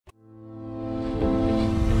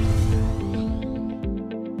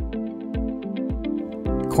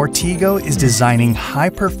CoreTigo is designing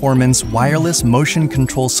high-performance wireless motion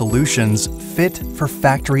control solutions fit for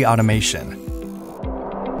factory automation.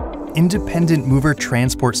 Independent mover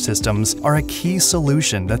transport systems are a key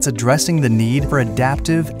solution that's addressing the need for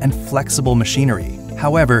adaptive and flexible machinery.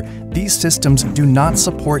 However, these systems do not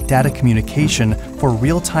support data communication for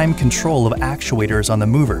real-time control of actuators on the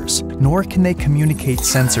movers, nor can they communicate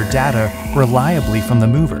sensor data reliably from the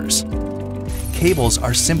movers. Cables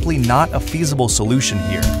are simply not a feasible solution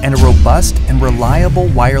here, and a robust and reliable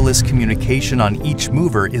wireless communication on each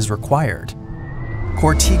mover is required.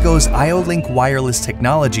 CoreTigo's IO-Link wireless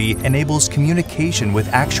technology enables communication with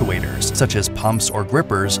actuators, such as pumps or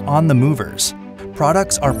grippers, on the movers.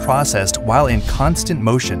 Products are processed while in constant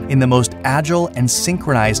motion in the most agile and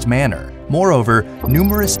synchronized manner. Moreover,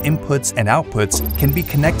 numerous inputs and outputs can be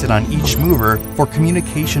connected on each mover for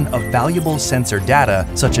communication of valuable sensor data,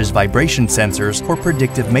 such as vibration sensors for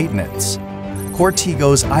predictive maintenance.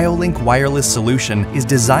 CoreTigo's IO-Link wireless solution is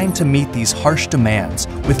designed to meet these harsh demands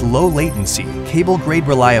with low latency, cable-grade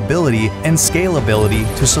reliability, and scalability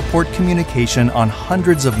to support communication on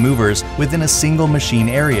hundreds of movers within a single machine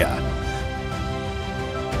area.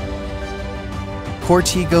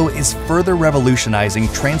 CoreTigo is further revolutionizing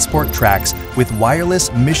transport tracks with wireless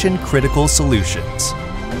mission-critical solutions.